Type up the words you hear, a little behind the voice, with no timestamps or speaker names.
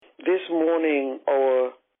This morning,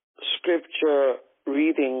 our scripture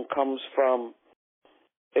reading comes from,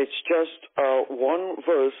 it's just one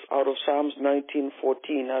verse out of Psalms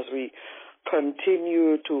 19:14 as we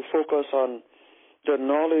continue to focus on the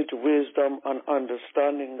knowledge, wisdom, and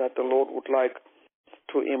understanding that the Lord would like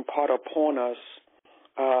to impart upon us.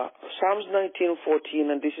 Psalms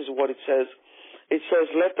 19:14, and this is what it says. It says,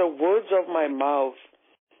 "Let the words of my mouth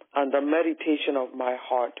and the meditation of my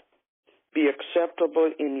heart be acceptable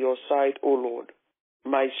in your sight, O Lord,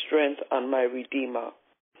 my strength and my redeemer.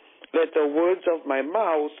 Let the words of my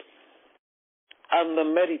mouth and the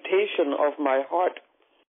meditation of my heart,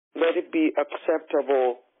 let it be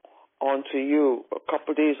acceptable unto you." A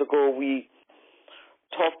couple of days ago, we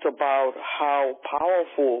talked about how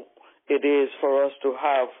powerful it is for us to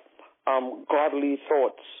have godly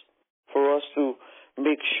thoughts, for us to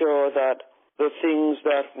make sure that the things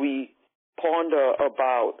that we ponder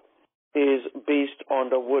about is based on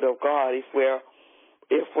the Word of God.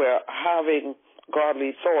 If we're having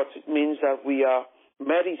godly thoughts, it means that we are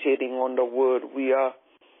meditating on the Word, we are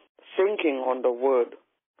thinking on the Word.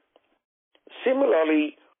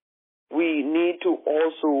 Similarly, we need to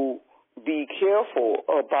also be careful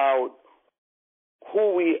about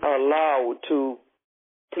who we allow to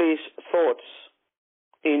place thoughts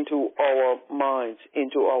into our minds,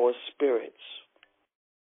 into our spirits.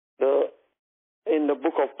 In the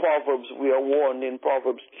book of Proverbs, we are warned in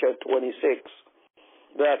Proverbs chapter 26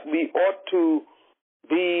 that we ought to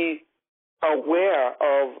be aware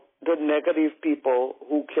of the negative people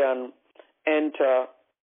who can enter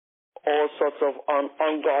all sorts of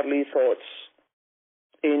ungodly thoughts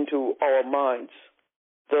into our minds.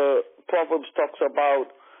 The Proverbs talks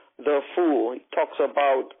about the fool. It talks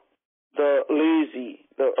about the lazy,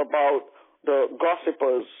 about the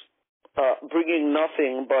gossipers bringing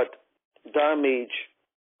nothing but damage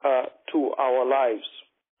to our lives.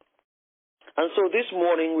 And so this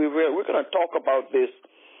morning we're going to talk about this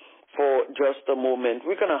for just a moment.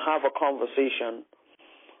 We're going to have a conversation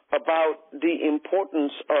about the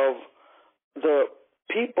importance of the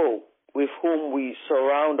people with whom we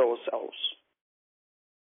surround ourselves.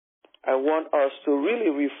 I want us to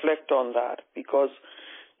really reflect on that, because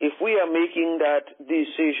if we are making that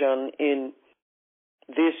decision in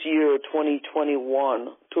this year,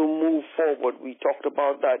 2021, to move forward, we talked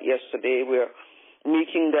about that yesterday, we're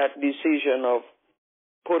making that decision of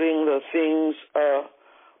putting the things,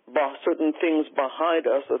 certain things behind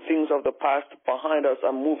us, the things of the past behind us,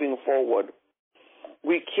 and moving forward.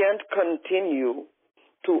 We can't continue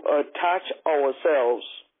to attach ourselves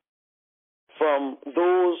from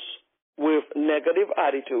those with negative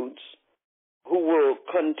attitudes who will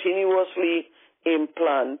continuously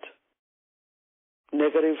implant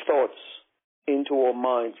negative thoughts into our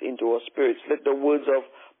minds, into our spirits. Let the words of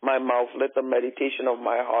my mouth, let the meditation of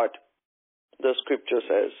my heart, the scripture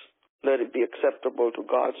says, let it be acceptable to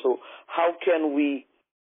God. So how can we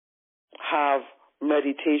have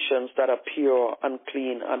meditations that are pure and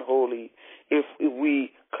clean and holy if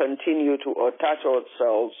we continue to attach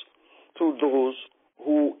ourselves to those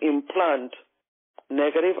who implant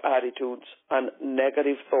negative attitudes and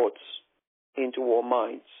negative thoughts into our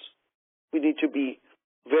minds? We need to be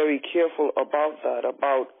very careful about that,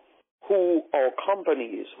 about who our company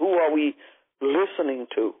is, who are we listening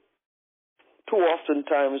to. Too often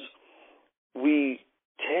times we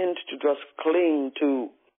tend to just cling to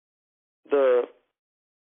the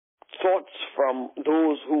thoughts from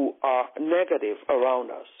those who are negative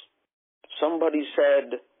around us. Somebody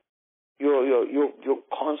said, you're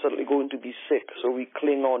constantly going to be sick, so we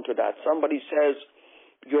cling on to that. Somebody says,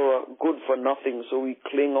 you're good for nothing, so we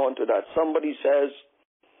cling on to that. Somebody says,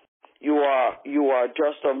 you are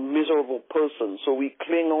just a miserable person, so we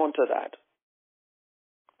cling on to that.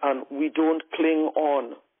 And we don't cling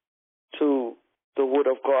on to the Word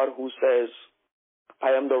of God, who says, I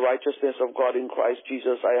am the righteousness of God in Christ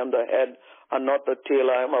Jesus. I am the head and not the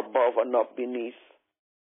tail. I am above and not beneath.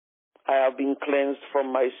 I have been cleansed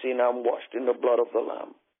from my sin. I am washed in the blood of the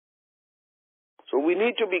Lamb. So we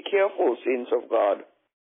need to be careful, saints of God,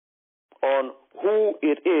 on who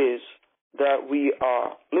it is that we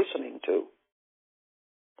are listening to.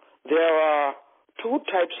 There are two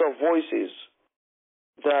types of voices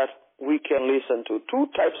that we can listen to, two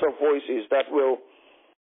types of voices that will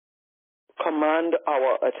command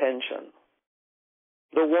our attention.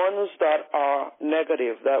 The ones that are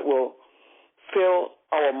negative, that will fill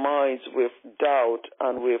our minds with doubt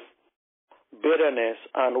and with bitterness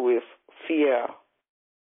and with fear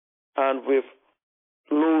and with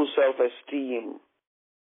low self-esteem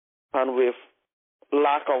and with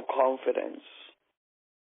lack of confidence.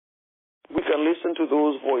 We can listen to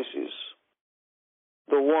those voices.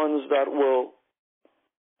 the ones that will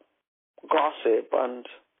gossip and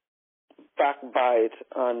backbite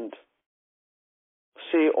and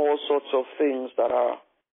say all sorts of things that are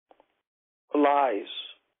lies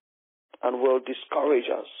and will discourage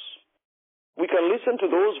us. We can listen to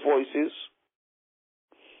those voices,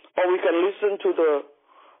 or we can listen to the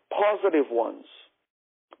positive ones,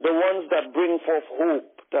 the ones that bring forth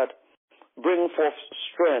hope, that bring forth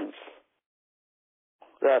strength,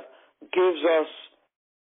 that gives us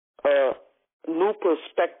a new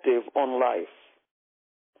perspective on life,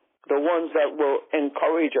 the ones that will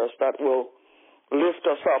encourage us, that will lift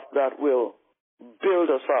us up, that will build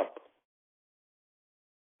us up.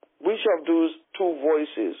 Which of those two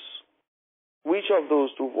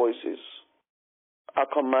voices are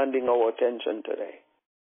commanding our attention today?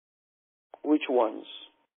 Which ones?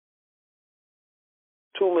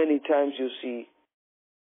 Too many times, you see,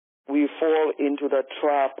 we fall into the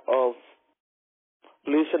trap of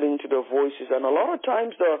listening to the voices, and a lot of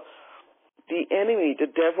times the enemy, the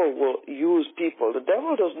devil, will use people. The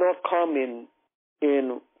devil does not come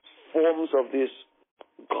in forms of this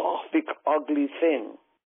gothic, ugly thing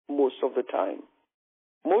most of the time.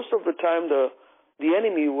 Most of the time, the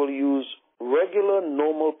enemy will use regular,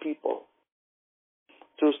 normal people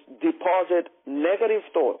to deposit negative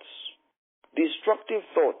thoughts, destructive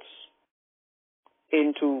thoughts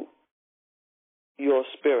into your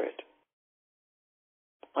spirit.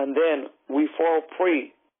 And then we fall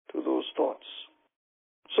prey to those thoughts.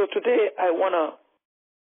 So today I want to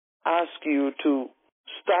ask you to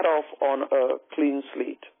start off on a clean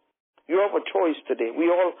slate. You have a choice today. We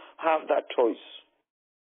all have that choice.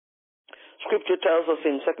 Scripture tells us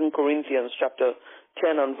in 2 Corinthians chapter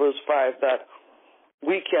 10 and verse 5 that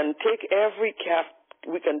we can take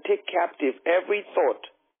captive every thought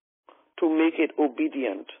to make it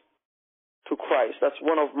obedient to Christ. That's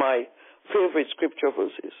one of my favorite scripture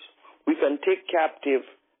verses. We can take captive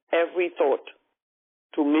every thought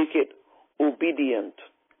to make it obedient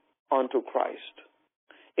unto Christ.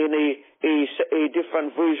 In a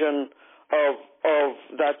different version of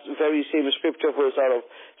that very same scripture verse out of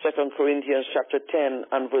 2 Corinthians chapter 10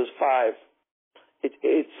 and verse 5,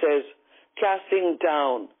 it says, casting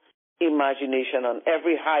down imagination and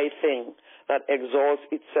every high thing that exalts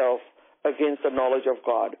itself against the knowledge of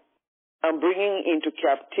God, and bringing into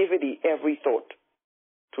captivity every thought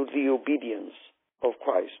to the obedience of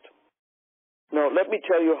Christ. Now, let me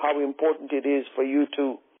tell you how important it is for you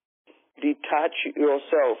to detach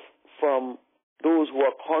yourself from those who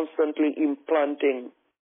are constantly implanting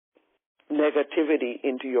negativity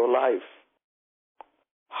into your life.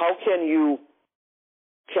 How can you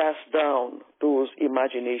cast down those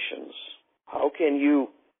imaginations? How can you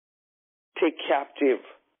take captive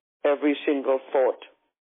every single thought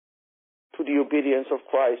to the obedience of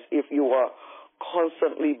Christ if you are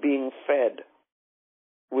constantly being fed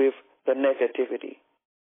with the negativity?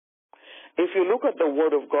 If you look at the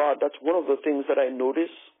Word of God, that's one of the things that I notice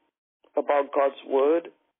about God's Word,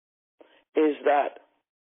 is that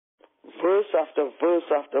verse after verse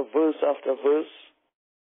after verse after verse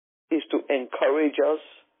is to encourage us.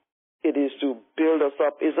 It is to build us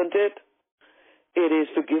up, isn't it? It is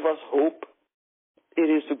to give us hope. It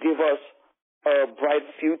is to give us a bright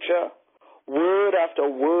future. Word after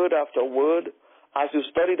word after word. As you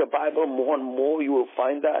study the Bible more and more, you will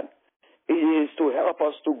find that it is to help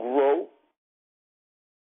us to grow.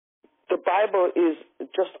 The Bible is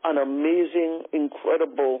just an amazing,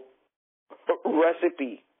 incredible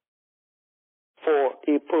recipe for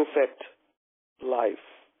a perfect life.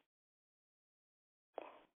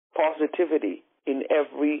 Positivity in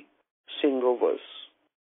every single verse.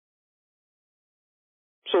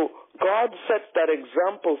 So God sets that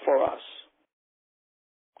example for us.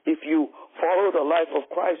 If you follow the life of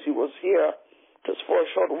Christ, he was here just for a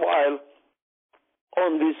short while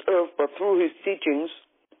on this earth, but through his teachings,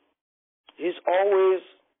 he's always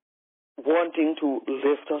wanting to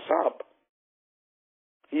lift us up.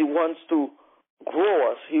 He wants to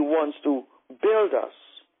grow us. He wants to build us.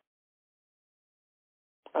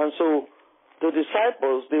 And so the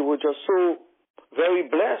disciples, they were just so very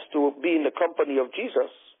blessed to be in the company of Jesus.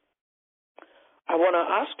 I want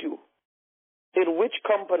to ask you, in which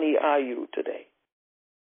company are you today?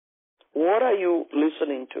 What are you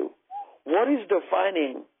listening to? What is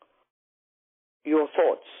defining your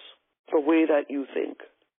thoughts, the way that you think?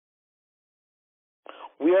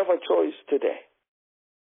 We have a choice today.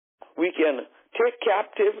 We can take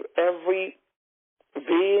captive every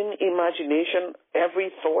vain imagination,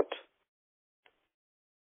 every thought.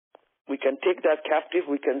 We can take that captive.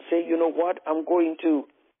 We can say, you know what? I'm going to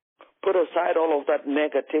put aside all of that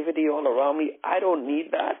negativity all around me. I don't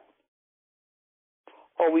need that.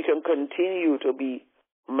 or we can continue to be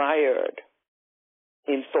mired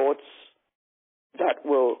in thoughts that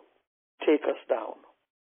will take us down,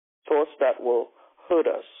 thoughts that will hurt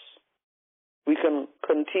us. We can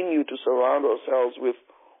continue to surround ourselves with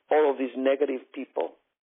all of these negative people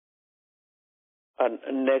and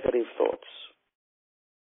negative thoughts.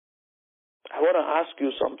 I want to ask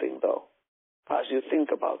you something, though, as you think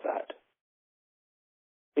about that.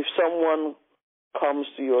 If someone comes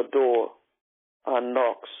to your door and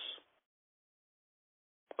knocks,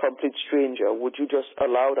 complete stranger, would you just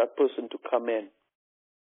allow that person to come in?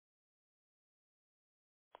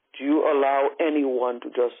 Do you allow anyone to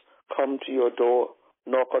just come to your door,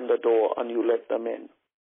 knock on the door, and you let them in?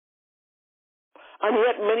 And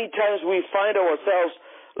yet many times we find ourselves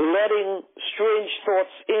letting strange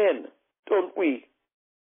thoughts in, don't we?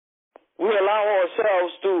 We allow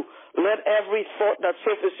ourselves to let every thought that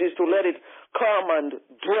surfaces, to let it come and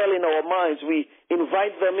dwell in our minds. We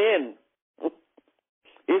invite them in.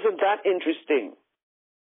 Isn't that interesting?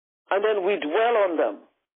 And then we dwell on them.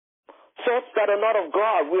 Thoughts that are not of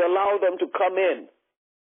God, we allow them to come in.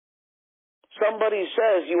 Somebody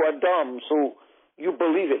says you are dumb, so you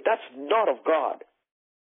believe it. That's not of God.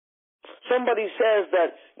 Somebody says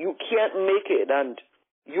that you can't make it and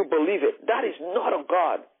you believe it. That is not of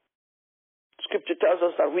God. Scripture tells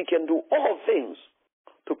us that we can do all things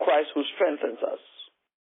to Christ who strengthens us.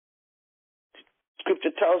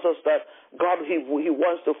 Scripture tells us that God, He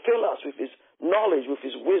wants to fill us with His knowledge, with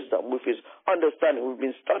His wisdom, with His understanding. We've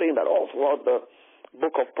been studying that all throughout the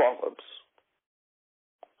book of Proverbs.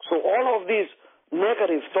 So all of these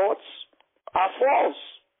negative thoughts are false.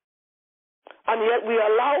 And yet we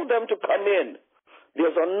allow them to come in.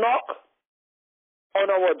 There's a knock on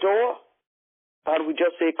our door, and we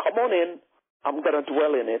just say, come on in. I'm going to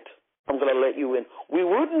dwell in it. I'm going to let you in. We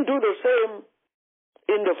wouldn't do the same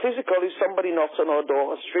in the physical if somebody knocks on our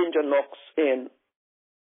door, a stranger knocks in.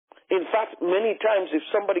 In fact, many times if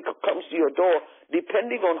somebody comes to your door,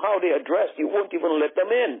 depending on how they are dressed, you won't even let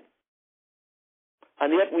them in.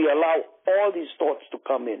 And yet we allow all these thoughts to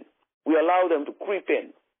come in. We allow them to creep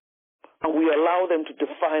in. And we allow them to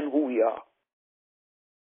define who we are.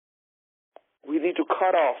 We need to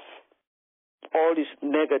cut off all this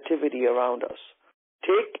negativity around us.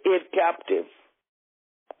 Take it captive.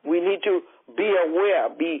 We need to be aware,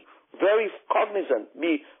 be very cognizant,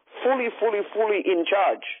 be fully in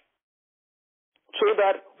charge, so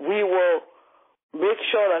that we will make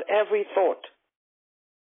sure that every thought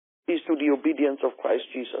is to the obedience of Christ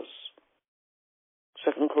Jesus.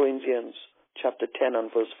 2 Corinthians chapter 10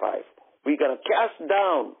 and verse 5. We're going to cast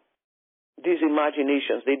down these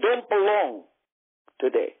imaginations. They don't belong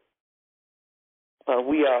today.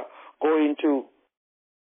 We are going to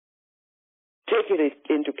take it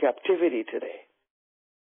into captivity today.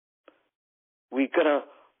 We're going to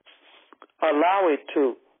allow it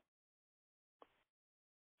to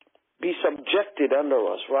be subjected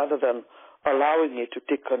under us rather than allowing it to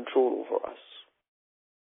take control over us.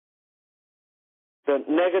 The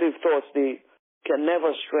negative thoughts, they can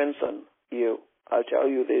never strengthen you. I'll tell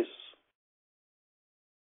you this.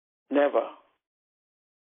 Never.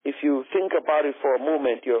 If you think about it for a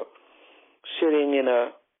moment, you're sitting in a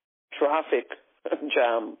traffic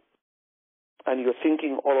jam and you're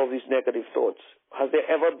thinking all of these negative thoughts. Has there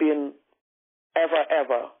ever been,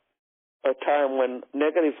 ever, a time when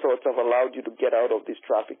negative thoughts have allowed you to get out of this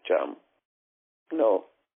traffic jam? No.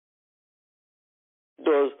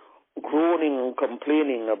 Those groaning and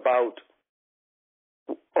complaining about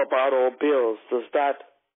our bills, does that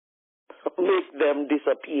make them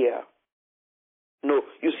disappear? No.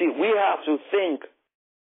 You see, we have to think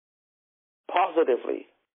positively.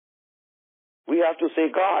 We have to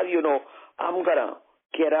say, God, I'm going to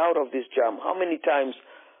get out of this jam. How many times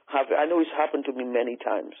I know it's happened to me many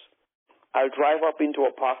times. I'll drive up into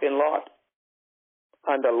a parking lot,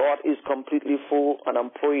 and the lot is completely full, and I'm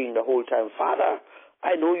praying the whole time, Father,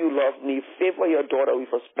 I know you love me. Favor your daughter with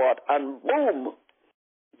a spot, and boom,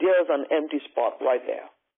 there's an empty spot right there.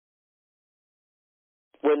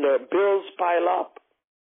 When the bills pile up,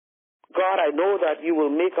 God, I know that you will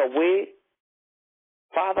make a way,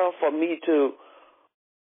 Father, for me to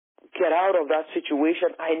get out of that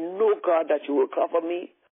situation. I know, God, that you will cover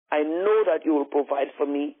me. I know that you will provide for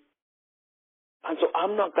me. And so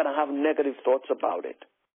I'm not going to have negative thoughts about it.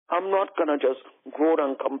 I'm not going to just groan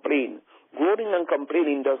and complain. Groaning and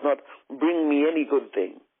complaining does not bring me any good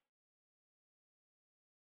thing.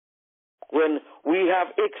 When we have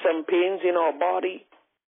aches and pains in our body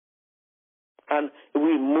and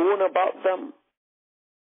we moan about them,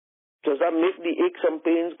 does that make the aches and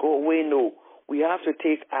pains go away? No. We have to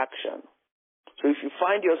take action. So if you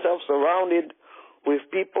find yourself surrounded with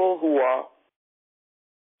people who are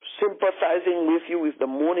sympathizing with you with the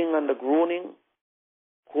mourning and the groaning,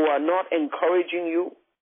 who are not encouraging you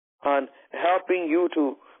and helping you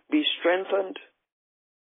to be strengthened.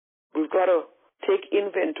 We've got to take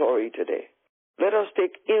inventory today. Let us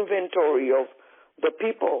take inventory of the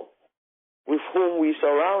people with whom we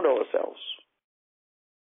surround ourselves.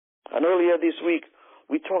 And earlier this week,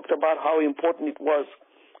 we talked about how important it was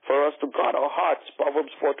for us to guard our hearts.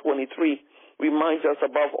 Proverbs 4:23 reminds us,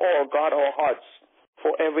 above all, guard our hearts,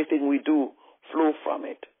 for everything we do flow from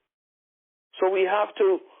it. So we have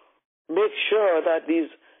to make sure that these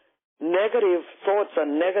negative thoughts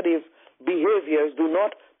and negative behaviors do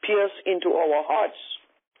not pierce into our hearts.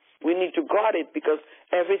 We need to guard it, because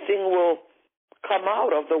everything will come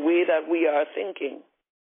out of the way that we are thinking.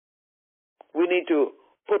 We need to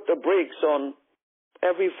put the brakes on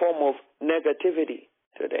every form of negativity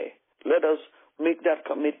today. Let us make that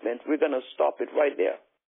commitment. We're going to stop it right there.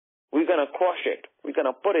 We're going to crush it. We're going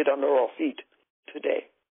to put it under our feet today.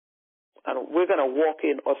 And we're going to walk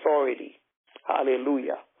in authority.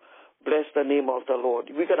 Hallelujah. Bless the name of the Lord.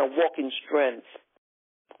 We're going to walk in strength.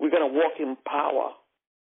 We're going to walk in power.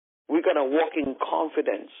 We're going to walk in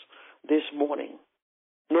confidence this morning,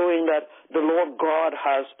 knowing that the Lord God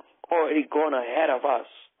has already gone ahead of us.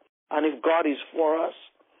 And if God is for us,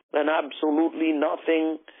 then absolutely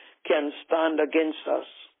nothing can stand against us.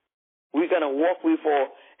 We're going to walk with our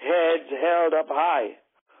heads held up high,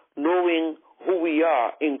 knowing who we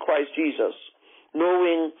are in Christ Jesus,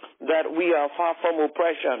 knowing that we are far from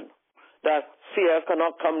oppression, that fear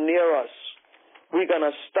cannot come near us. We're going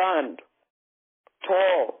to stand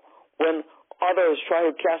tall when others try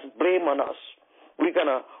to cast blame on us. We're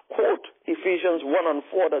going to quote Ephesians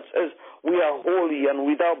 1:4 that says, we are holy and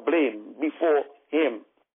without blame before Him.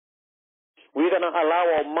 We're going to allow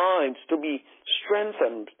our minds to be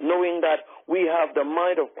strengthened, knowing that we have the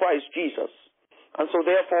mind of Christ Jesus. And so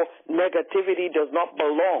therefore, negativity does not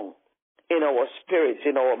belong in our spirits,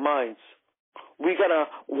 in our minds. We're going to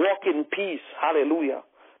walk in peace, hallelujah,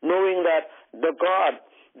 knowing that the God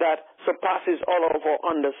that surpasses all of our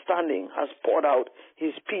understanding has poured out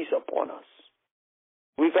His peace upon us.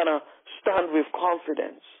 We're going to stand with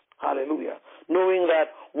confidence, hallelujah, knowing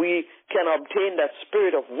that we can obtain that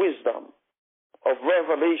spirit of wisdom, of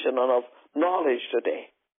revelation, and of knowledge today.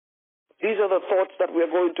 These are the thoughts that we are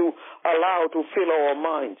going to allow to fill our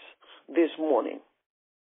minds this morning.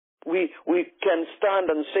 We can stand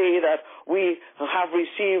and say that we have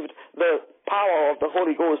received the power of the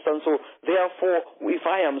Holy Ghost, and so therefore, if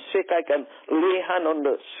I am sick, I can lay hand on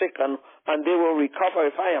the sick and they will recover.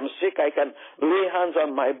 If I am sick, I can lay hands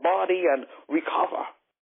on my body and recover.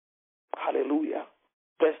 Hallelujah.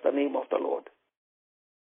 Bless the name of the Lord.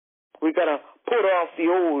 We're going to put off the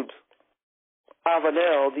old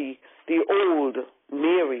Avenel, the old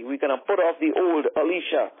Mary. We're going to put off the old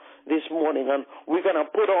Alicia this morning, and we're going to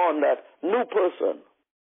put on that new person.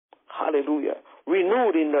 Hallelujah.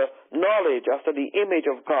 Renewed in the knowledge after the image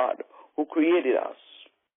of God who created us.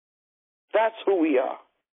 That's who we are.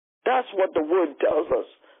 That's what the Word tells us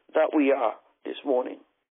that we are this morning.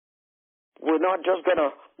 We're not just going to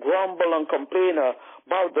grumble and complain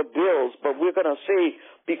about the bills, but we're going to say,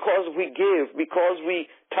 because we give, because we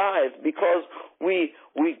tithe, because we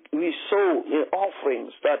sow in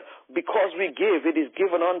offerings, that because we give, it is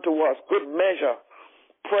given unto us, good measure,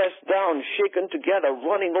 pressed down, shaken together,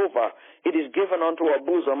 running over, it is given unto our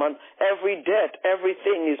bosom, and every debt,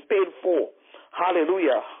 everything is paid for.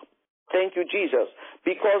 Hallelujah. Thank you, Jesus.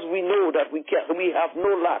 Because we know that we have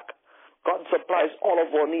no lack. God supplies all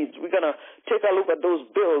of our needs. We're going to take a look at those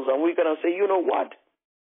bills and we're going to say, you know what?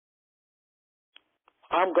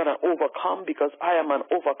 I'm going to overcome because I am an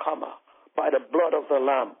overcomer by the blood of the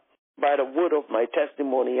Lamb, by the word of my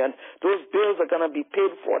testimony. And those bills are going to be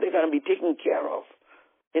paid for. They're going to be taken care of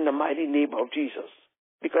in the mighty name of Jesus.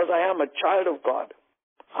 Because I am a child of God.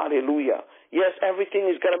 Hallelujah. Yes, everything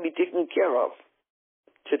is going to be taken care of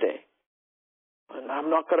today. And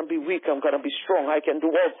I'm not going to be weak. I'm going to be strong. I can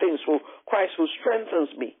do all things through Christ who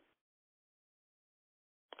strengthens me.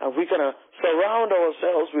 And we're going to surround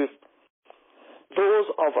ourselves with those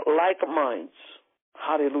of like minds.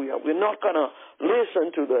 Hallelujah. We're not going to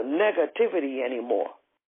listen to the negativity anymore.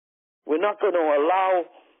 We're not going to allow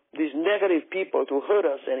these negative people to hurt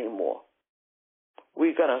us anymore.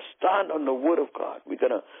 We're going to stand on the word of God. We're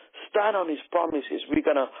going to stand on His promises. We're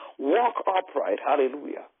going to walk upright.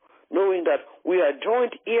 Hallelujah. Knowing that we are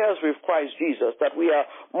joint heirs with Christ Jesus, that we are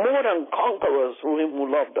more than conquerors through Him who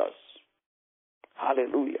loved us.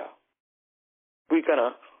 Hallelujah. We're going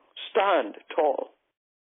to stand tall.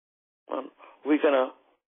 And we're going to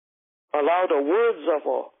allow the words of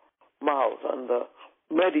our mouth and the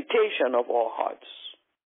meditation of our hearts,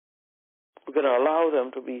 we're going to allow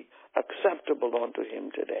them to be acceptable unto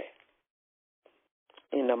Him today.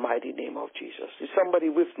 In the mighty name of Jesus. Is somebody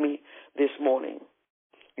with me this morning?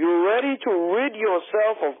 You're ready to rid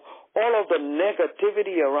yourself of all of the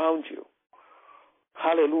negativity around you.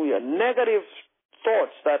 Hallelujah. Negative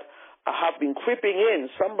thoughts that have been creeping in.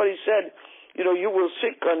 Somebody said, you will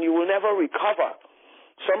sick and you will never recover.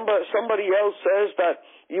 Somebody else says that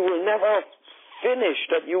you will never finish,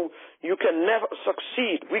 that you can never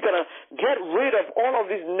succeed. We're going to get rid of all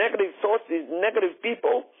of these negative thoughts, these negative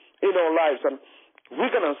people in our lives, and we're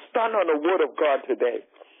going to stand on the Word of God today.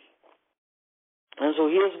 And so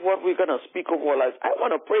here's what we're going to speak of our lives. I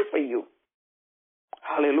want to pray for you.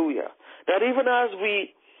 Hallelujah. That even as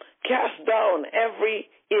we cast down every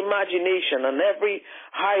imagination and every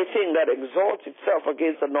high thing that exalts itself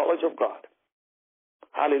against the knowledge of God,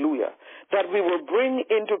 hallelujah, that we will bring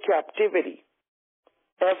into captivity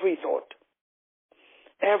every thought.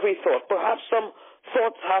 Every thought. Perhaps some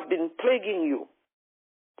thoughts have been plaguing you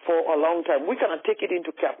for a long time. We're going to take it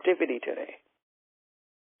into captivity today.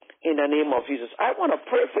 In the name of Jesus. I want to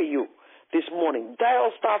pray for you this morning.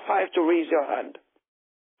 Dial *5 to raise your hand.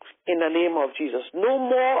 In the name of Jesus. No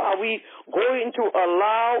more are we going to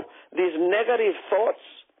allow these negative thoughts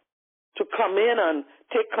to come in and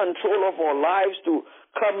take control of our lives, to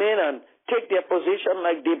come in and take their position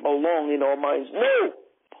like they belong in our minds. No!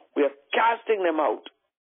 We are casting them out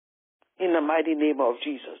in the mighty name of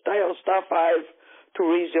Jesus. Dial *5 to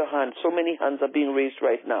raise your hand. So many hands are being raised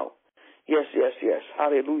right now. Yes, yes, yes.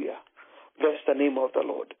 Hallelujah. Bless the name of the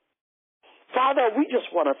Lord. Father, we just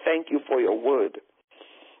want to thank you for your word.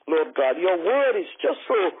 Lord God, your word is just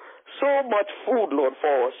so much food, Lord, for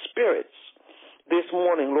our spirits this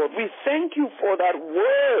morning, Lord. We thank you for that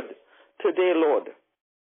word today, Lord.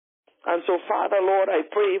 And so, Father, Lord, I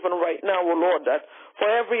pray even right now, oh Lord, that for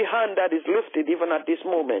every hand that is lifted, even at this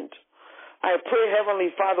moment, I pray,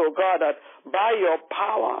 Heavenly Father, oh God, that by your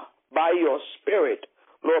power, by your spirit,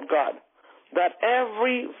 Lord God, that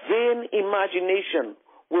every vain imagination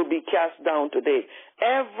will be cast down today.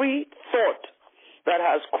 Every thought that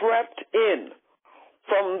has crept in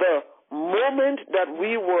from the moment that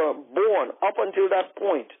we were born up until that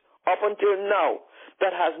point, up until now,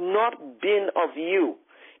 that has not been of you,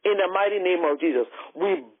 in the mighty name of Jesus,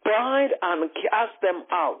 we bind and cast them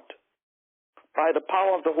out by the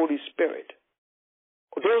power of the Holy Spirit.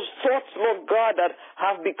 Those thoughts, Lord God, that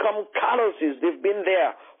have become calluses, they've been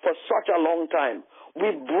there for such a long time.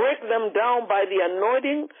 We break them down by the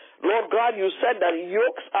anointing. Lord God, you said that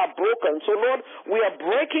yokes are broken. So, Lord, we are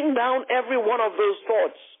breaking down every one of those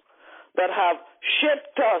thoughts that have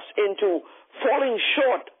shaped us into falling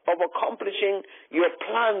short of accomplishing your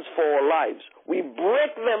plans for our lives. We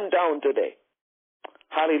break them down today.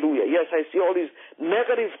 Hallelujah. Yes, I see all these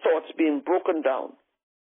negative thoughts being broken down.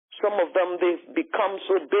 Some of them, they've become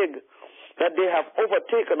so big that they have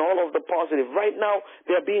overtaken all of the positive. Right now,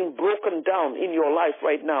 they're being broken down in your life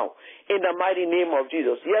right now, in the mighty name of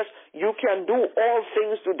Jesus. Yes, you can do all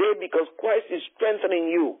things today because Christ is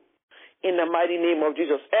strengthening you, in the mighty name of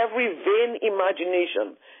Jesus. Every vain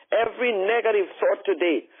imagination, every negative thought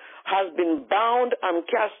today has been bound and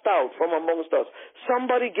cast out from amongst us.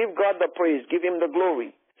 Somebody give God the praise, give him the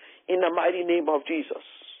glory, in the mighty name of Jesus.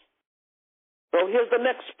 Now, here's the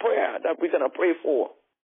next prayer that we're going to pray for.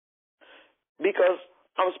 Because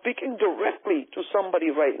I'm speaking directly to somebody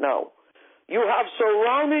right now. You have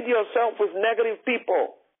surrounded yourself with negative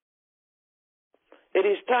people. It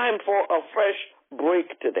is time for a fresh break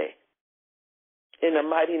today. In the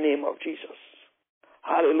mighty name of Jesus.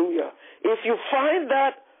 Hallelujah. If you find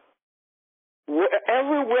that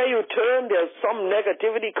everywhere you turn, there's some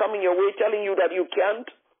negativity coming your way telling you that you can't,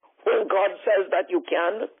 when God says that you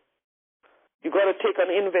can, you got to take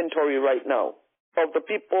an inventory right now of the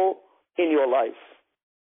people in your life.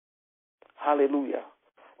 Hallelujah.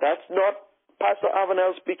 That's not Pastor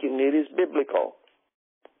Avenel speaking. It is biblical.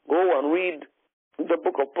 Go and read the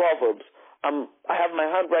book of Proverbs. I have my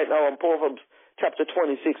hand right now on Proverbs chapter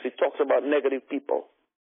 26. It talks about negative people.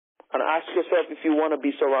 And ask yourself if you want to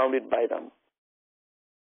be surrounded by them.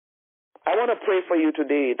 I want to pray for you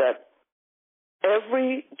today that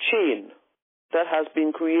every chain that has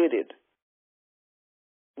been created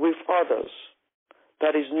with others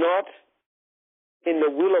that is not in the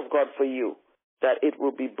will of God for you, that it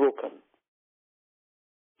will be broken.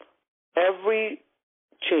 Every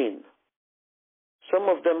chain. Some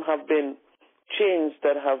of them have been chains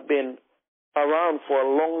that have been around for a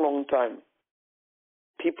long, long time.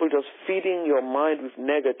 People just feeding your mind with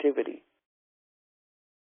negativity.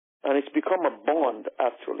 And it's become a bond,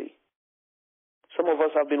 actually. Some of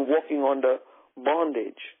us have been walking under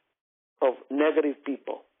bondage of negative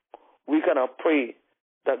people. We're going to pray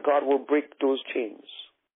that God will break those chains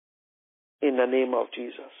in the name of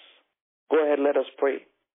Jesus. Go ahead, let us pray.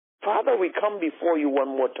 Father, we come before you one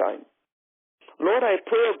more time. Lord, I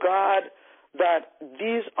pray, oh God, that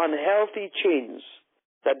these unhealthy chains,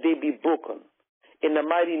 that they be broken in the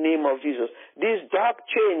mighty name of Jesus. These dark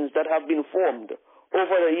chains that have been formed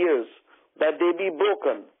over the years, that they be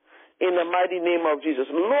broken in the mighty name of Jesus.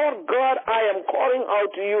 Lord God, I am calling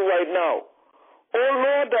out to you right now. Oh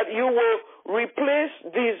Lord, that you will replace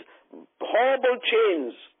these horrible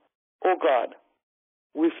chains, oh God,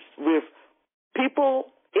 with people,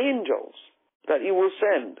 angels, that you will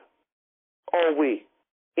send our way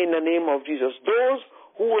in the name of Jesus. Those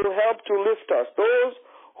who will help to lift us, those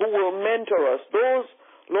who will mentor us, those,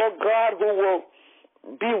 Lord God, who will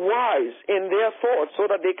be wise in their thoughts so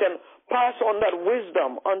that they can pass on that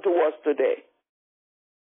wisdom unto us today.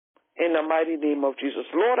 In the mighty name of Jesus.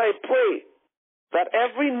 Lord, I pray that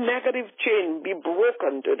every negative chain be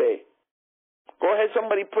broken today. Go ahead,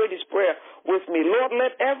 somebody pray this prayer with me. Lord,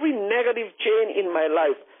 let every negative chain in my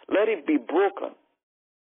life, let it be broken.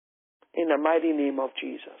 In the mighty name of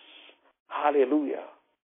Jesus. Hallelujah.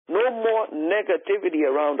 No more negativity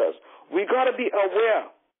around us. We got to be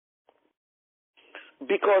aware,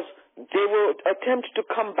 because they will attempt to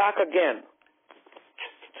come back again.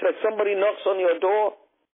 It's like somebody knocks on your door.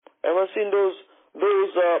 Ever seen those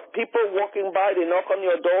people walking by, they knock on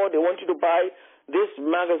your door, they want you to buy this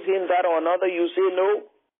magazine, that or another, you say no.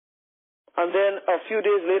 And then a few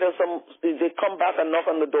days later, they come back and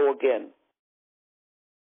knock on the door again.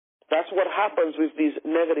 That's what happens with these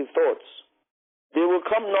negative thoughts. They will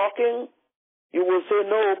come knocking, you will say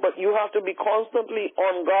no, but you have to be constantly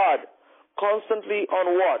on guard, constantly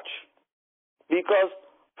on watch, because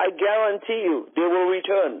I guarantee you they will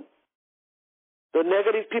return. The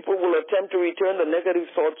negative people will attempt to return, the negative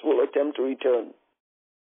thoughts will attempt to return.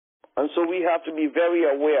 And so we have to be very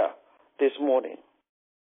aware this morning.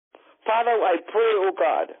 Father, I pray, oh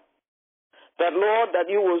God, that, Lord, that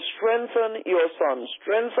you will strengthen your son,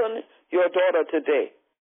 strengthen your daughter today,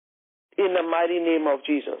 in the mighty name of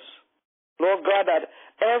Jesus. Lord God, that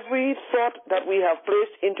every thought that we have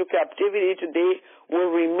placed into captivity today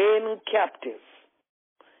will remain captive,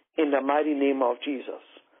 in the mighty name of Jesus.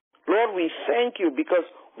 Lord, we thank you because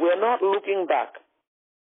we're not looking back,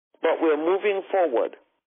 but we're moving forward.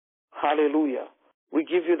 Hallelujah. We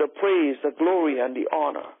give you the praise, the glory, and the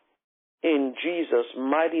honor. In Jesus'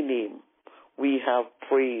 mighty name, we have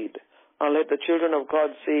prayed. And let the children of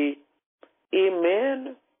God say,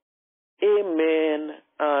 Amen, amen,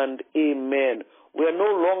 and amen. We're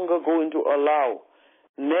no longer going to allow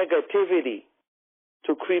negativity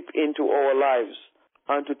to creep into our lives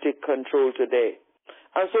and to take control today.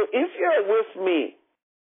 And so if you're with me,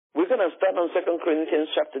 we're going to start on 2 Corinthians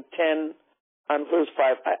chapter 10 and verse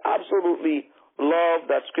 5. I absolutely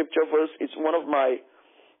love that scripture verse. It's one of my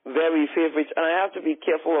very favorites, and I have to be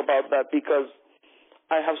careful about that because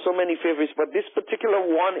I have so many favorites, but this particular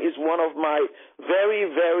one is one of my very,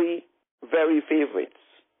 very, very favorites.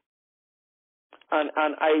 And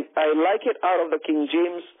I like it out of the King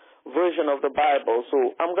James version of the Bible,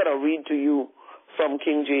 so I'm going to read to you from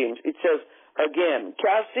King James. It says, again,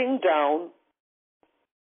 casting down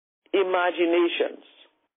imaginations.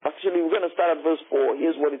 Actually, we're going to start at verse 4.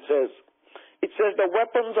 Here's what it says. It says, the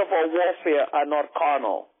weapons of our warfare are not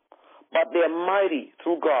carnal, but they are mighty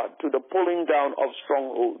through God to the pulling down of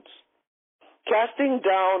strongholds, casting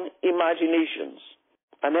down imaginations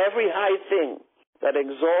and every high thing that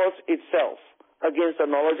exalts itself against the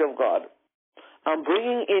knowledge of God, and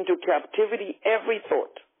bringing into captivity every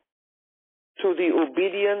thought to the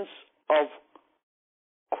obedience of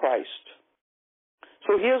Christ.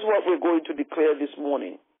 So here's what we're going to declare this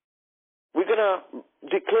morning. We're going to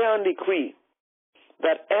declare and decree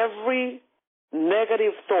that every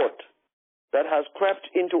negative thought that has crept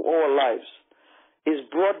into our lives is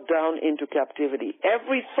brought down into captivity.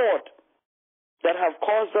 Every thought that have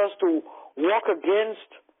caused us to walk against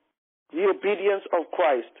the obedience of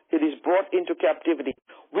Christ, it is brought into captivity.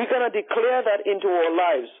 We're going to declare that into our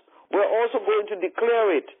lives. We're also going to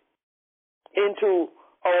declare it into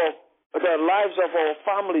the lives of our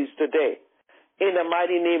families today, in the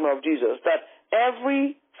mighty name of Jesus, that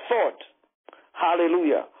every thought,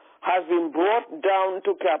 hallelujah, has been brought down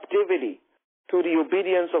to captivity to the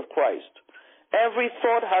obedience of Christ. Every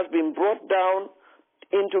thought has been brought down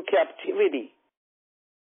into captivity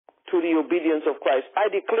to the obedience of Christ. I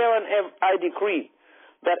declare and I decree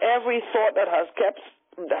that every thought that had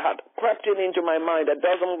crept into my mind that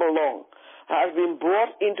doesn't belong has been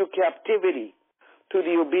brought into captivity to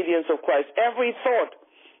the obedience of Christ. Every thought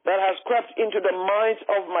that has crept into the minds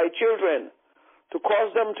of my children to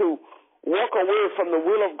cause them to walk away from the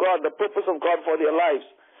will of God, the purpose of God for their lives,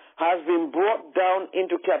 has been brought down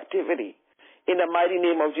into captivity in the mighty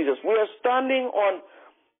name of Jesus. We are standing on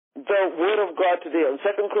the word of God today, on 2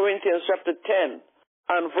 Corinthians chapter 10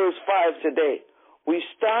 and verse 5 today. We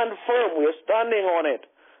stand firm. We are standing on it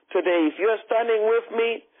today. If you're standing with me,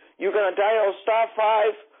 you're going to dial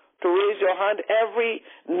 *5 to raise your hand. Every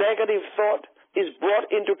negative thought is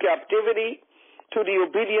brought into captivity to the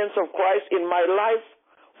obedience of Christ in my life,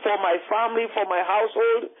 for my family, for my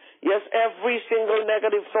household. Yes, every single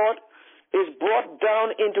negative thought is brought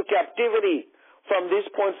down into captivity from this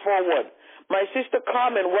point forward. My sister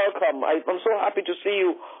Carmen, welcome. I'm so happy to see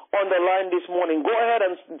you on the line this morning. Go ahead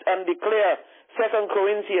and declare 2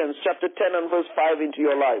 Corinthians chapter 10 and verse 5 into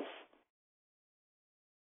your life.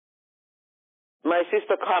 My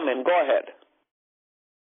sister Carmen, go ahead.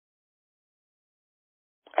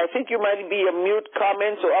 I think you might be a mute,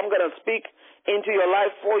 Carmen, so I'm going to speak into your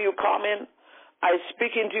life for you, Carmen. I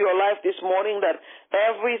speak into your life this morning that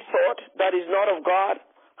every thought that is not of God,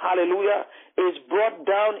 hallelujah, is brought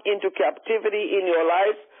down into captivity in your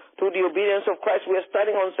life through the obedience of Christ. We are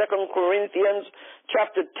starting on 2 Corinthians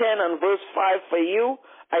chapter 10 and verse 5 for you.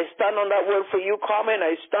 I stand on that word for you, Carmen.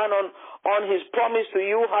 I stand on his promise to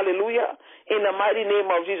you, hallelujah, in the mighty name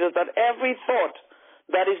of Jesus, that every thought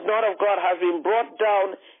that is not of God has been brought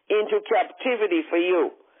down into captivity for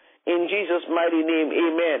you. In Jesus' mighty name,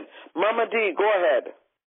 amen. Mama D, go ahead.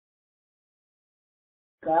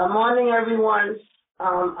 Good morning, everyone.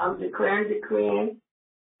 I'm decreeing,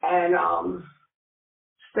 and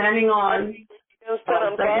standing on 2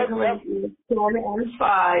 Corinthians 10 and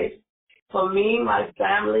 5 for me, my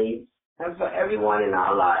family, and for everyone in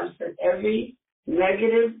our lives, that every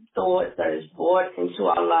negative thought that is brought into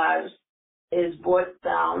our lives is brought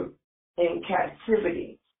down in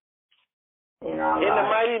captivity in our lives. In the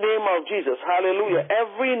mighty name of Jesus, hallelujah.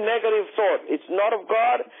 Every negative thought, it's not of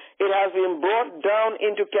God, it has been brought down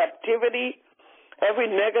into captivity. Every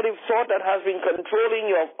negative thought that has been controlling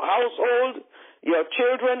your household, your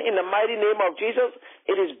children, in the mighty name of Jesus,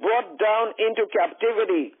 it is brought down into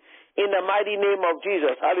captivity in the mighty name of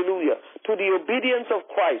Jesus, hallelujah, to the obedience of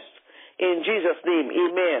Christ. In Jesus' name,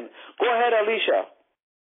 amen. Go ahead, Alicia.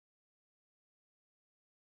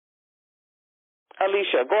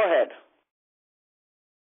 Alicia, go ahead.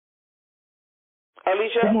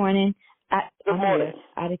 Alicia? Good morning. Good morning.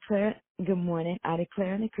 Good morning. I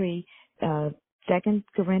declare and decree 2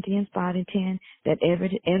 Corinthians 5 and 10 that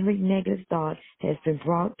every negative thought has been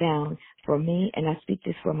brought down for me, and I speak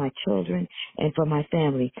this for my children and for my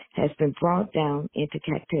family, has been brought down into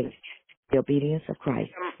captivity, the obedience of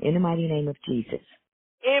Christ, in the mighty name of Jesus.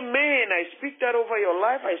 Amen. I speak that over your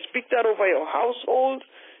life. I speak that over your household,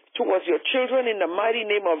 towards your children, in the mighty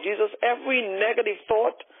name of Jesus. Every negative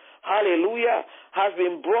thought, hallelujah, has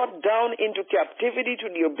been brought down into captivity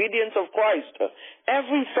to the obedience of Christ.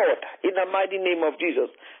 Every thought, in the mighty name of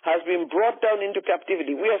Jesus, has been brought down into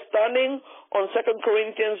captivity. We are standing on 2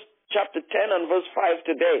 Corinthians chapter 10 and verse 5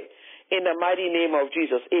 today, in the mighty name of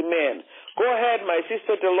Jesus. Amen. Go ahead, my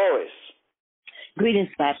sister Dolores.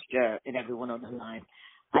 Greetings, Pastor, and everyone on the line.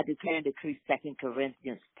 I declare and decree 2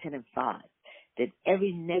 Corinthians 10 and 5, that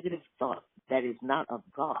every negative thought that is not of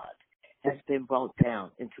God has been brought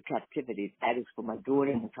down into captivity. That is for my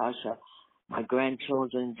daughter, Natasha, my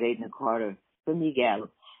grandchildren, Jaden and Carter, for Miguel,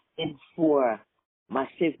 and for my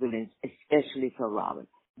siblings, especially for Robert.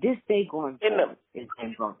 This day going forward is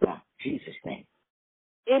being brought down. In Jesus' name.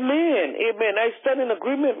 Amen. Amen. I stand in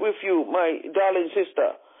agreement with you, my darling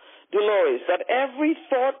sister Dolores, that every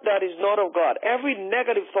thought that is not of God, every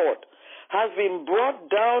negative thought, has been brought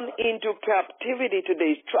down into captivity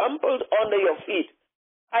today, trampled under your feet.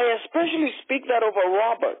 I especially speak that over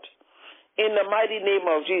Robert in the mighty name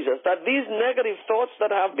of Jesus, that these negative thoughts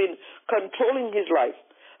that have been controlling his life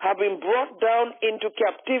have been brought down into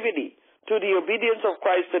captivity to the obedience of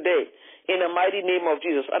Christ today in the mighty name of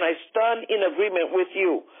Jesus. And I stand in agreement with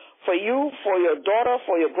you, for your daughter,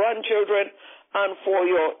 for your grandchildren, and for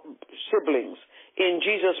your siblings. In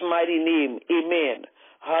Jesus' mighty name, amen.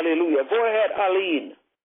 Hallelujah. Go ahead, Aline.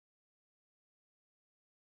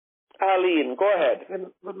 Aline, go ahead.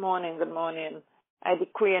 Good morning. I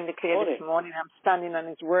decree and declare this morning, I'm standing on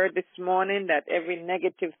his word this morning, that every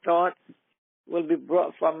negative thought will be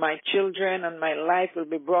brought from my children and my life will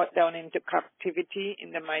be brought down into captivity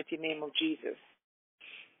in the mighty name of Jesus.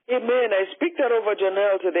 Amen. I speak that over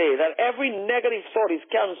Janelle today, that every negative thought is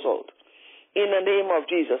canceled in the name of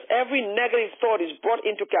Jesus. Every negative thought is brought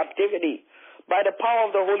into captivity by the power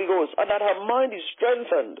of the Holy Ghost, and that her mind is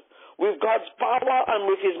strengthened with God's power and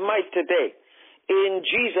with his might today. In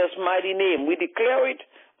Jesus' mighty name, we declare it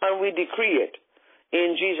and we decree it.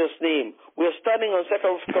 In Jesus' name. We're studying on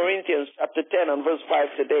 2 Corinthians chapter 10 and verse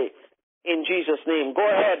 5 today. In Jesus' name. Go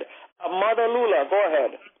ahead. Mother Lula, go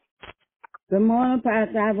ahead. Good morning,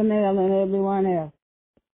 Pastor Avenel and everyone else.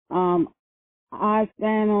 I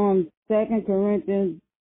stand on 2 Corinthians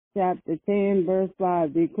chapter 10, verse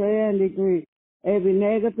 5. Declare and decree every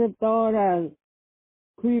negative thought has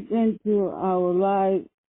creeped into our lives,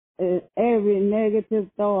 every negative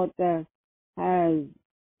thought that has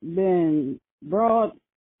been brought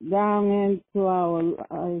down into our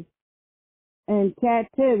lives in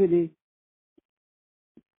captivity.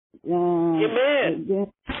 Amen.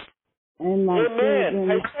 And my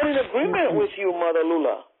Amen. I stand in agreement with you, Mother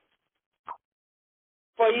Lula.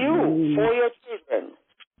 For you, for your children,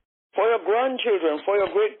 for your grandchildren, for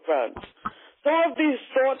your great-grands. Some of these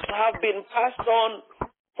thoughts have been passed on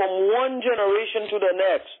from one generation to the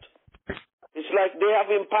next. It's like they have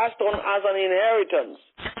been passed on as an inheritance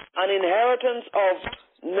of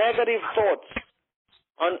negative thoughts,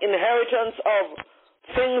 an inheritance of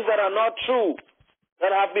things that are not true,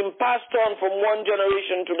 that have been passed on from one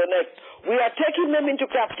generation to the next. We are taking them into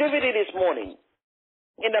captivity this morning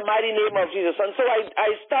in the mighty name of Jesus. And so I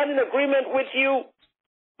stand in agreement with you,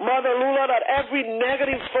 Mother Lula, that every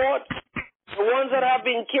negative thought, the ones that have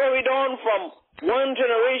been carried on from one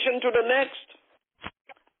generation to the next,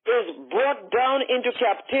 is brought down into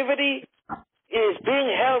captivity, is being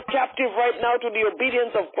held captive right now to the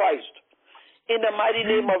obedience of Christ in the mighty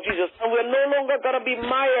name of Jesus. And we're no longer going to be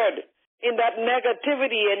mired in that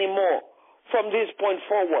negativity anymore from this point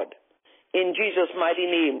forward. In Jesus' mighty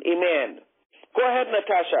name, amen. Go ahead,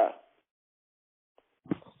 Natasha.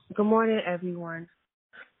 Good morning, everyone.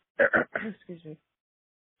 Excuse me.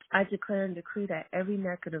 I declare and decree that every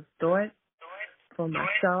negative thought for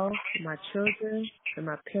myself, my children, and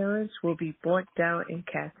my parents will be brought down in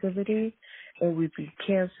captivity and will be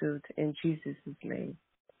canceled in Jesus' name.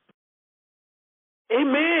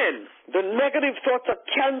 Amen. The negative thoughts are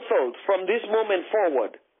canceled from this moment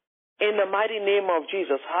forward. In the mighty name of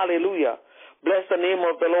Jesus. Hallelujah. Bless the name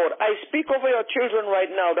of the Lord. I speak over your children right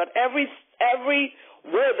now that every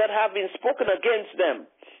word that have been spoken against them,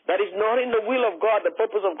 that is not in the will of God, the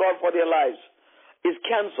purpose of God for their lives, is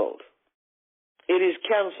canceled. It is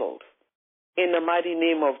canceled in the mighty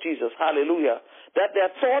name of Jesus. Hallelujah. That their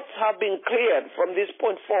thoughts have been cleared from this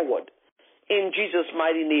point forward in Jesus'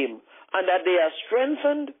 mighty name. And that they are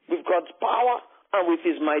strengthened with God's power and with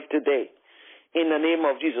his might today. In the name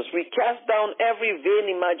of Jesus. We cast down every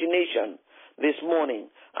vain imagination this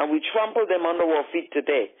morning. And we trample them under our feet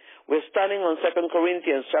today. We're standing on 2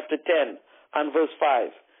 Corinthians chapter 10 and verse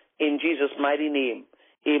 5. In Jesus' mighty name.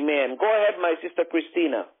 Amen. Go ahead, my sister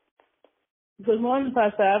Christina. Good morning,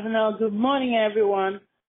 Pastor Avenel. Good morning, everyone.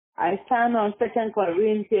 I stand on 2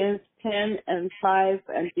 Corinthians 10 and 5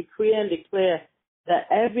 and decree and declare that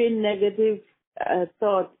every negative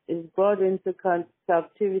thought is brought into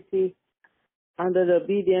captivity under the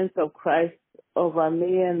obedience of Christ over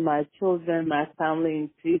me and my children, my family, in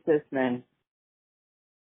Jesus' name.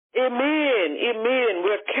 Amen. Amen.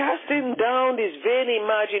 We're casting down these vain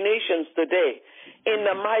imaginations today in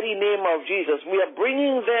the mighty name of Jesus. We are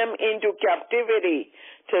bringing them into captivity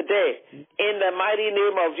today in the mighty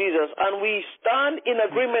name of Jesus. And we stand in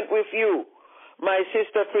agreement with you, my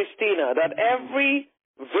sister Christina, that every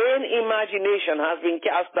vain imagination has been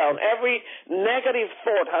cast down. Every negative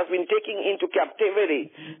thought has been taken into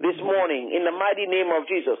captivity this morning in the mighty name of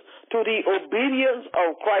Jesus to the obedience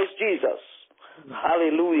of Christ Jesus.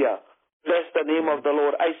 Hallelujah. Bless the name of the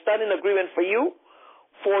Lord. I stand in agreement for you,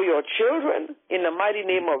 for your children, in the mighty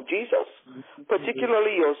name of Jesus,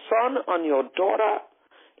 particularly your son and your daughter,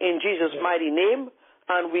 in Jesus' mighty name,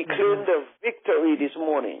 and we claim the victory this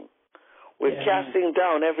morning. We're casting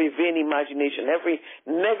down every vain imagination, every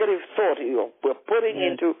negative thought we're putting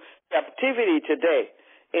into captivity today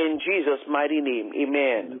in Jesus' mighty name.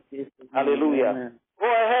 Amen. Hallelujah. Go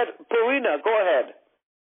ahead, Purina, go ahead.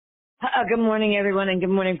 Good morning, everyone, and good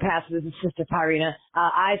morning, Pastor. This is Sister Pyrina.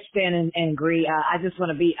 I stand and agree. I just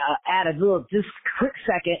want to add a little, just quick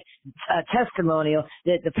second testimonial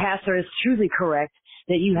that the pastor is truly correct,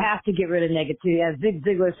 that you have to get rid of negativity. As Zig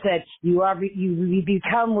Ziglar said, you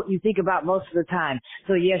become what you think about most of the time.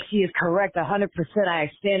 So yes, she is correct, 100%.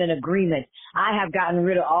 I stand in agreement. I have gotten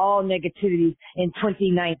rid of all negativity in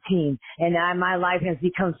 2019, and my life has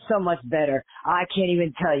become so much better. I can't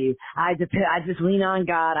even tell you. I just lean on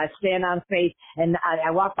God. I stand on faith, and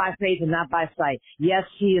I walk by faith and not by sight. Yes,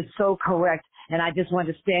 she is so correct. And I just want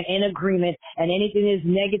to stand in agreement, and anything that is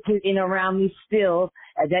negative in around me still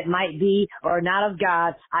that might be or not of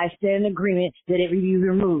God, I stand in agreement that it be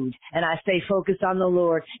removed. And I stay focused on the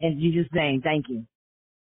Lord in Jesus' name. Thank you.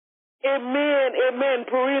 Amen. Amen.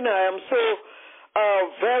 Purina, I am so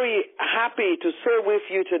very happy to say with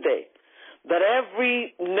you today that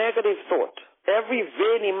every negative thought, every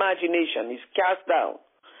vain imagination is cast down.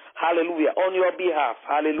 Hallelujah. On your behalf.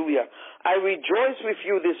 Hallelujah. I rejoice with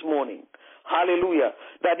you this morning. Hallelujah.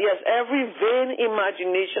 That yes, every vain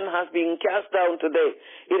imagination has been cast down today.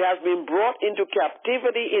 It has been brought into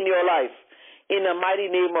captivity in your life in the mighty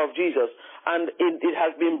name of Jesus. And it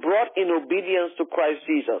has been brought in obedience to Christ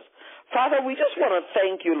Jesus. Father, we just want to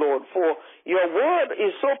thank you, Lord, for your word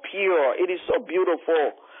is so pure. It is so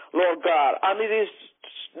beautiful, Lord God. And it is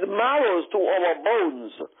marrows to our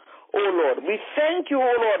bones. Oh, Lord, we thank you,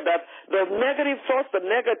 oh, Lord, that the negative thoughts, the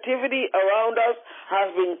negativity around us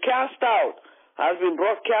has been cast out, has been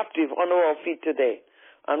brought captive under our feet today.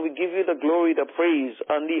 And we give you the glory, the praise,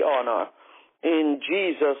 and the honor. In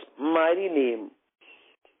Jesus' mighty name,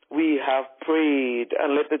 we have prayed.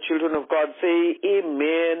 And let the children of God say,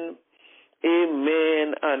 amen,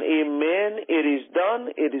 amen, and amen. It is done,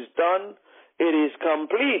 it is done, it is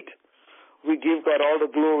complete. We give God all the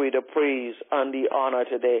glory, the praise, and the honor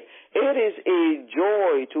today. It is a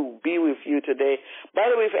joy to be with you today. By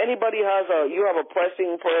the way, if anybody you have a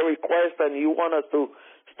pressing prayer request and you want us to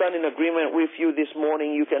stand in agreement with you this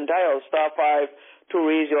morning, you can dial *5 to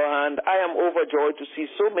raise your hand. I am overjoyed to see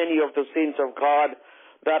so many of the saints of God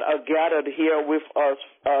that are gathered here with us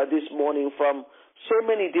this morning from so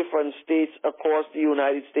many different states across the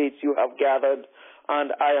United States. You have gathered, and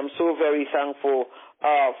I am so very thankful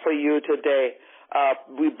for you today.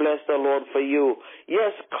 We bless the Lord for you.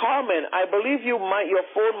 Yes, Carmen, I believe your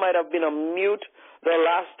phone might have been on mute the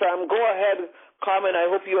last time. Go ahead, Carmen. I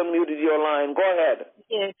hope you unmuted your line. Go ahead.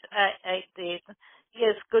 Yes, I did.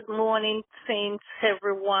 Yes, good morning, saints,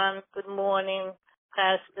 everyone. Good morning,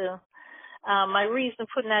 Pastor. My reason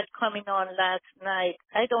for not coming on last night,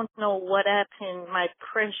 I don't know what happened. My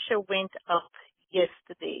pressure went up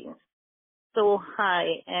yesterday so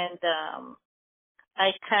high, and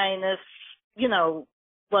I kind of,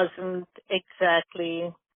 wasn't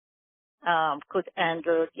exactly could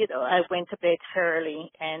handle. I went to bed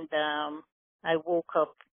early, and I woke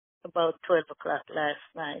up about 12 o'clock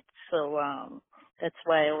last night. So that's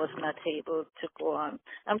why I was not able to go on.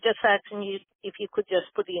 I'm just asking you if you could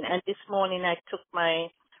just put in. And this morning I took my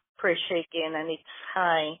pressure again, and it's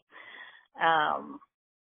high.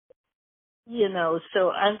 So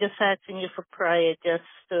I'm just asking you for prayer just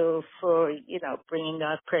for bringing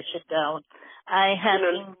our pressure down. I have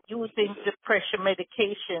been using the pressure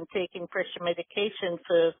medication, taking pressure medication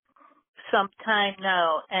for some time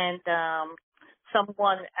now, and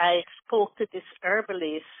I spoke to this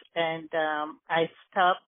herbalist, and I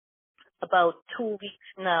stopped about 2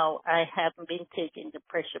 weeks now. I haven't been taking the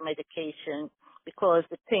pressure medication because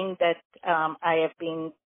the thing that I have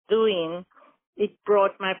been doing, it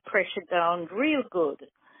brought my pressure down real good.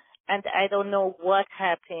 And I don't know what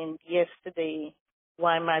happened yesterday,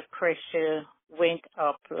 why my pressure went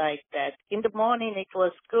up like that. In the morning, it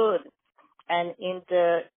was good. And in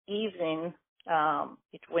the evening,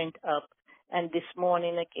 it went up. And this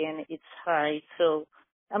morning, again, it's high. So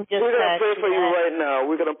I'm just We're going to pray for you right now.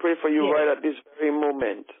 We're going to pray for you right at this very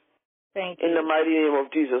moment. Thank you. In the mighty name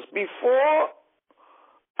of Jesus. Before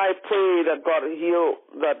I pray that God heal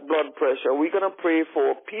that blood pressure, we're going to pray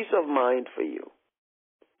for peace of mind for you.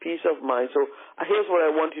 Peace of mind. So here's what I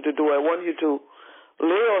want you to do. I want you to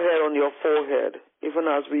lay your head on your forehead, even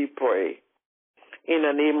as we pray. In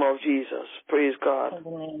the name of Jesus. Praise God. In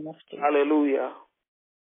the name of Jesus. Hallelujah.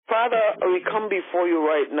 Father, we come before you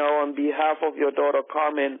right now on behalf of your daughter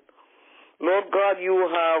Carmen. Lord God, you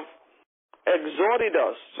have exhorted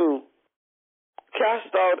us to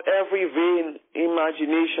cast out every vain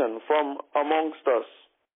imagination from amongst us.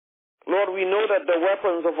 Lord, we know that the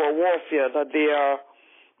weapons of our warfare, that they are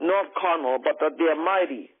not carnal, but that they are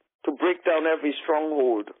mighty to break down every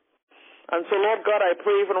stronghold. And so, Lord God, I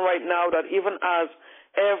pray even right now that even as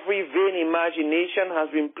every vain imagination has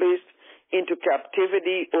been placed into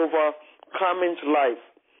captivity over Carmen's life,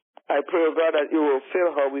 I pray, oh God, that you will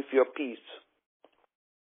fill her with your peace.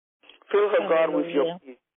 Fill her, God, with your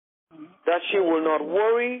peace. That she will not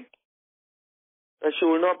worry, that she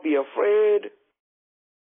will not be afraid,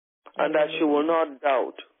 and that she will not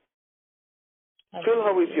doubt. Fill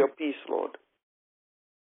her with your peace, Lord.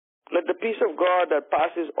 Let the peace of God that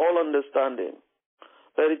passes all understanding,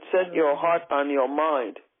 let it set your heart and your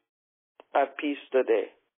mind at peace today.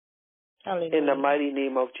 In the mighty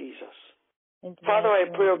name of Jesus. Father, I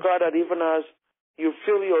pray, oh God, that even as you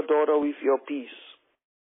fill your daughter with your peace,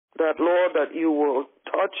 that, Lord, that you will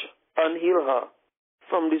touch and heal her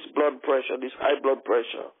from this blood pressure, this high blood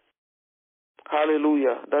pressure.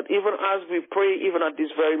 Hallelujah. That even as we pray, even at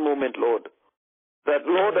this very moment, Lord, that,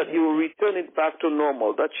 Lord, that you will return it back to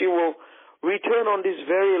normal, that she will return on this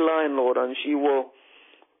very line, Lord, and she will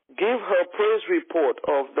give her praise report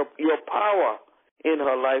of your power in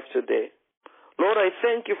her life today. Lord, I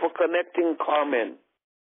thank you for connecting Carmen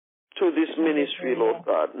to this ministry, Lord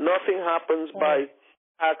God. Nothing happens by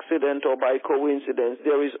accident or by coincidence.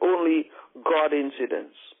 There is only God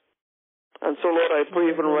incidents. And so, Lord, I pray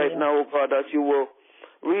even right now, oh God, that you will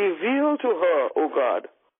reveal to her, oh God,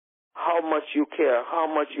 how much you care, how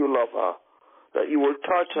much you love her, that you will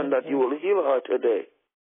touch and that you will heal her today.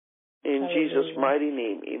 In Jesus' mighty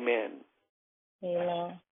name, amen.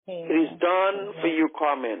 Amen. It is done for you,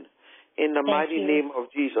 Carmen, in the mighty name of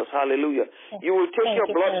Jesus. Hallelujah. You will take your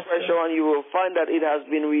blood pressure and you will find that it has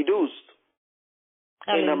been reduced.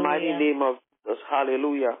 In the mighty name of Jesus.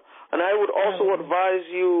 Hallelujah. And I would also advise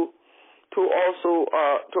you to also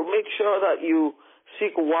to make sure that you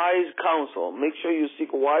seek wise counsel. Make sure you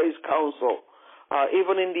seek wise counsel.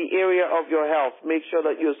 Even in the area of your health, make sure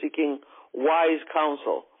that you're seeking wise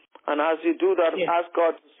counsel. And as you do that, ask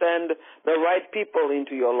God to send the right people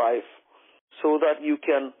into your life so that you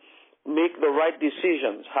can make the right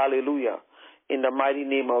decisions. Hallelujah. In the mighty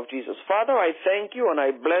name of Jesus. Father, I thank you and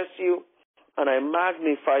I bless you and I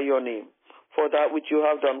magnify your name for that which you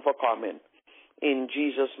have done for Carmen. In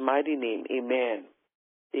Jesus' mighty name, amen.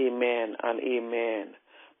 Amen and amen.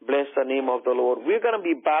 Bless the name of the Lord. We're going to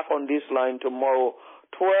be back on this line tomorrow,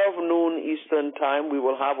 12 noon Eastern time. We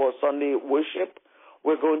will have our Sunday worship.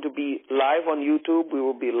 We're going to be live on YouTube. We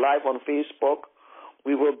will be live on Facebook.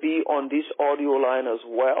 We will be on this audio line as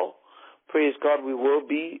well. Praise God. We will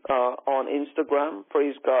be on Instagram.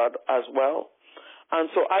 Praise God as well. And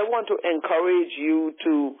so I want to encourage you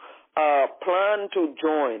to plan to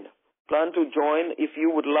join. Plan to join. If you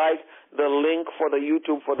would like the link for the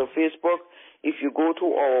YouTube, for the Facebook, if you go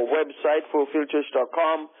to our website,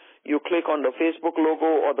 fulfilledchurch.com, you click on the Facebook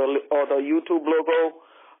logo or the YouTube logo.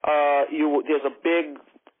 There's a big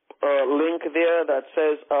link there that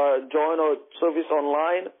says join our service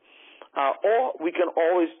online, or we can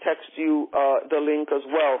always text you the link as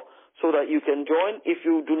well so that you can join. If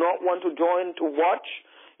you do not want to join to watch,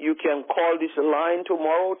 you can call this line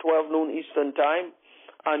tomorrow, 12 noon Eastern time,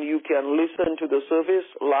 and you can listen to the service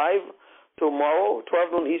live tomorrow.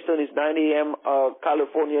 12 noon Eastern is 9 a.m.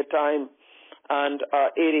 California time and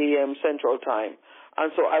 8 a.m. Central time. And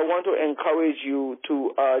so I want to encourage you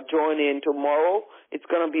to join in tomorrow. It's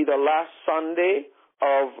going to be the last Sunday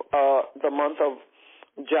of the month of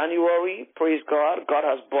January. Praise God. God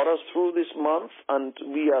has brought us through this month, and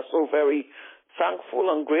we are so very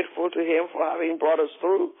thankful and grateful to Him for having brought us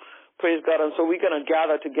through. Praise God. And so we're going to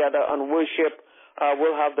gather together and worship.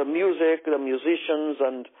 We'll have the music, the musicians,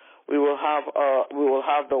 and we will have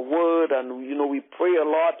the word, and we pray a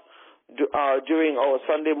lot during our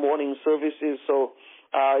Sunday morning services. So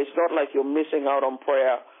it's not like you're missing out on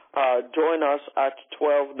prayer. Join us at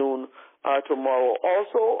 12 noon tomorrow.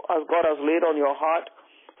 Also, as God has laid on your heart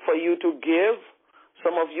for you to give,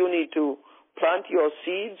 some of you need to plant your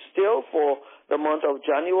seeds still for the month of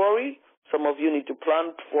January. Some of you need to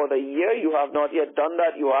plant for the year. You have not yet done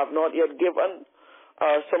that. You have not yet given.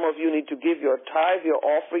 Some of you need to give your tithe, your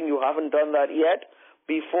offering. You haven't done that yet.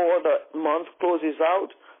 Before the month closes out,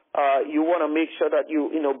 you want to make sure that you,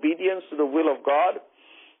 in obedience to the will of God,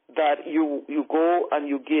 that you go and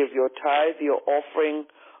you give your tithe, your offering,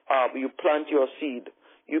 you plant your seed.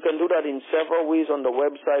 You can do that in several ways on the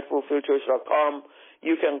website, fulfilledchurch.com.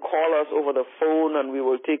 You can call us over the phone, and we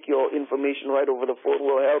will take your information right over the phone.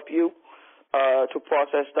 We'll help you to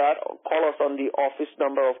process that. Call us on the office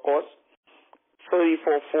number, of course.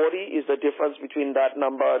 3440 is the difference between that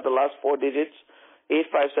number, the last four digits,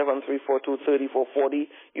 857-342-3440.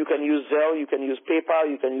 You can use Zelle, you can use PayPal,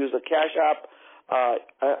 you can use the Cash App.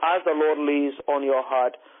 As the Lord lays on your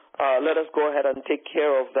heart, let us go ahead and take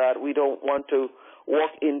care of that. We don't want to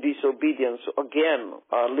walk in disobedience. Again,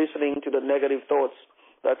 listening to the negative thoughts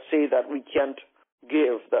that say that we can't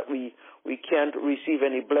give, that we can't receive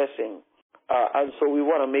any blessing. And so we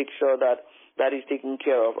want to make sure that that is taken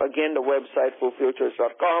care of. Again, the website,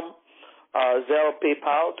 fulfilledchurch.com, Zelle,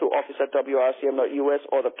 PayPal to office@wrcm.us,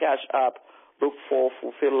 or the Cash App. Look for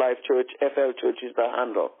Fulfilled Life Church. FL Church is the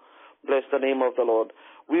handle. Bless the name of the Lord.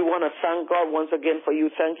 We want to thank God once again for you.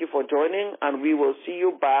 Thank you for joining, and we will see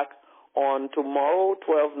you back on tomorrow,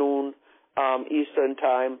 12 noon Eastern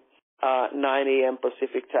Time, 9 a.m.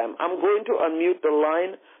 Pacific Time. I'm going to unmute the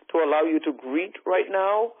line to allow you to greet right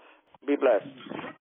now. Be blessed.